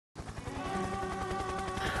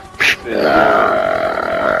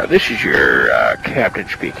This is your captain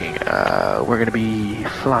speaking. We're gonna be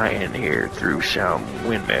flying here through some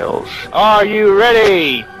windmills. Are you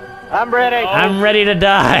ready? I'm ready. I'm ready to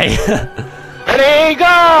die. Ready,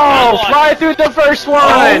 go! Fly through the first one!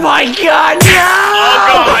 Oh my god, no!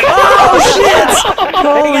 Oh shit!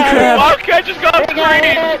 Holy crap! Okay, just go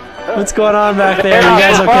green. What's going on back there? You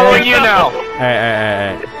guys okay? Following you now.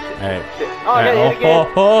 Alright. Alright.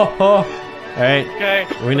 Okay.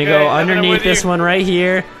 We're gonna go underneath this one right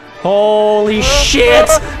here. Holy shit!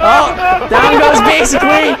 Oh, down goes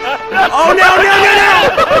basically. Oh no!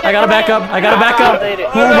 I gotta back up.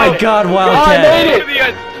 Oh my god, Wildcat!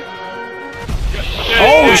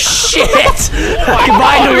 Oh shit!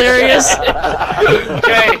 Goodbye, Delirious.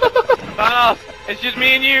 Okay. It's just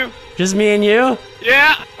me and you. Just me and you?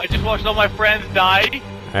 Yeah. I just watched all my friends die.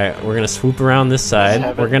 Alright, we're gonna swoop around this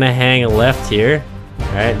side. We're gonna hang left here.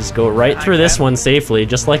 Alright, just go right through this one safely,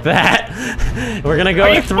 just like that. We're gonna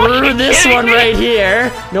go through this one right here.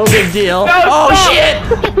 No big deal. Oh shit!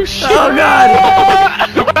 Oh god!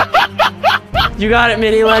 You got it,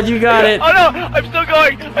 Mini Lad, you got it. Oh no! I'm still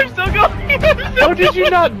going! How did you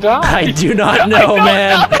not die? I do not know,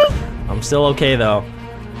 man. I'm still okay though.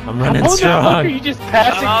 I'm running strong. You just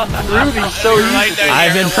passing through these so easy.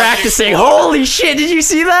 I've been practicing. Holy shit! Did you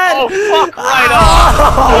see that? Oh fuck! Right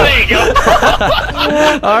on. There you go.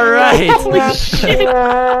 All right. Holy shit!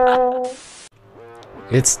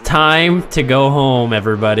 It's time to go home,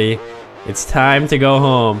 everybody. It's time to go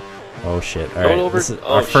home. Oh shit! All right. This is,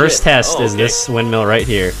 our first test is this windmill right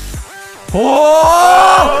here.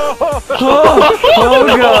 Oh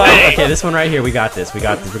god! Okay, this one right here. We got this. We're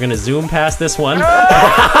gonna zoom past this one.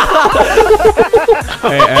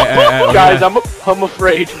 Guys, I'm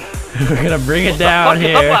afraid. We're gonna bring it down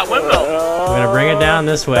here. We're gonna bring it down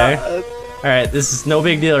this way. All right, this is no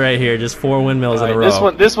big deal right here. Just 4 windmills in a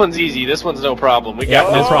row. This one's easy. This one's no problem. We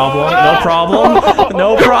got no problem.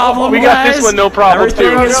 No problem. We got this one, no problem.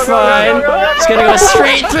 Everything is fine. Just gonna go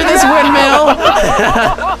straight through this windmill.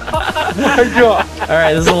 All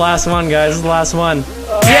right, this is the last one, guys. This is the last one.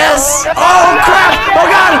 Yes! Oh crap! Oh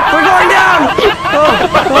god! We're going down.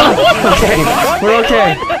 We're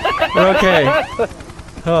okay.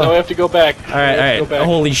 Now we have to go back. All right.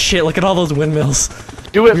 Holy shit! Look at all those windmills.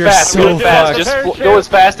 Do it fast. So fast. Just go as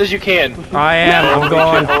fast as you can. I am. I'm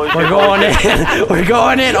going. We're going in. We're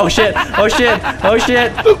going in. Oh shit! Oh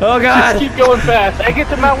god! Just keep going fast. Make it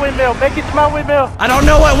to my windmill. I don't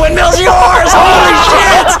know what windmill's yours. Holy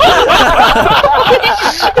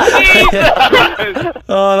shit!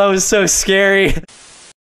 Oh, that was so scary.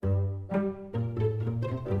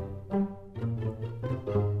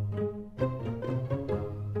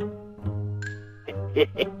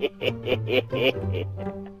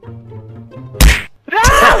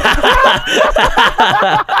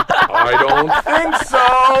 I don't think so.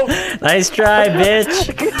 Nice try, bitch.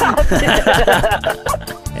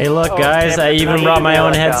 Hey, look, guys. I even brought my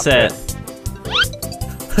own headset.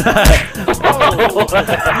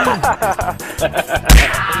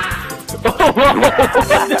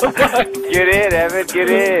 Get in, Evan. Get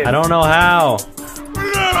in. I don't know how.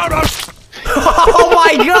 Oh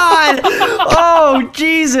my god! Oh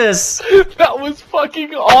Jesus! That was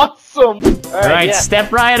fucking awesome. Alright,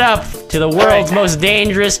 step right up to the world's most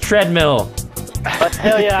dangerous treadmill.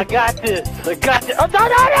 Hell yeah, I got this. Oh, no!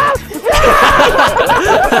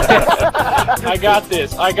 I got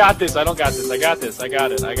this. I got this. I don't got this. I got this. I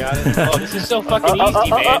got it. Oh, this is so fucking easy,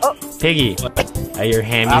 man. Piggy, are your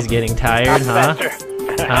hammies getting tired, huh?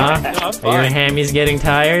 Huh? Are your hammies getting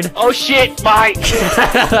tired? Oh shit, Mike!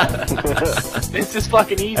 This is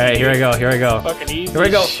fucking easy. Alright, here I go. Fucking easy.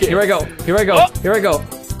 Here I go.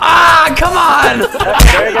 Ah, come on!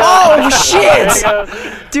 Oh shit!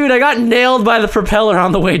 Dude, I got nailed by the propeller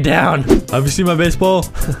on the way down. Have you seen my baseball?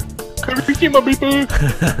 Have you seen my people?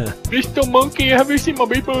 Mr. Monkey, have you seen my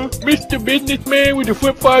people? Mr. Businessman with the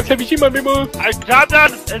flip flops, have you seen my people? I got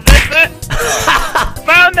that. Is this it?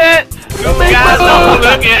 Found it! Guys,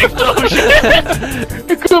 look at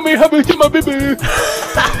explosion! Come here, have you seen my people?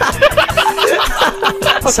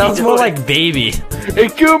 Sounds more like baby. Hey,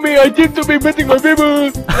 kill me, I seem to be missing my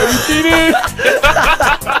people! Have you seen it?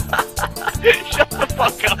 Shut the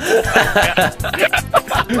fuck up!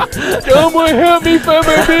 Someone help me find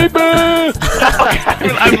my people!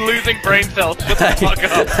 I'm losing brain cells. Shut the fuck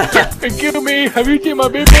up! Hey, kill me, have you seen my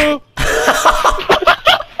people?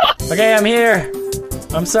 Okay, I'm here.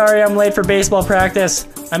 I'm sorry I'm late for baseball practice.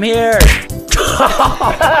 I'm here.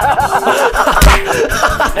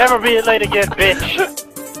 Never be late again, bitch!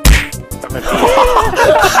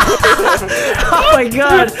 Oh my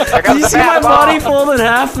god! Did you see my body fold in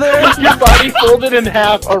half there? Your body folded in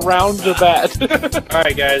half around the bat.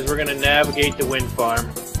 Alright guys, we're gonna navigate the wind farm.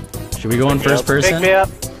 Should we go in first person? Pick me up.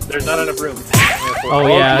 There's not enough room. Oh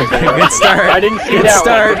yeah, good start. I didn't see Good that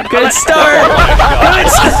start. one. Good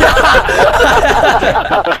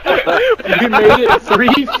start. You made it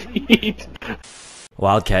 3 feet.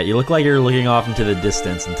 Wildcat, you look like you're looking off into the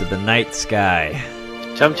distance, into the night sky.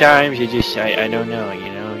 Sometimes you just, I don't know,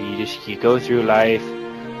 you know, you go through life,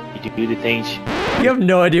 you do the things. You have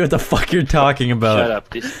no idea what the fuck you're talking about. Shut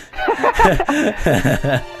up.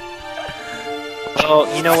 Well,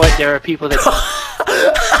 you know what? There are people that.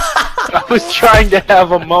 I was trying to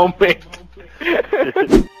have a moment.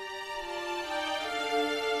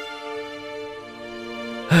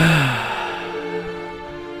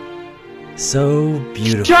 So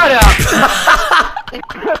beautiful. Shut up!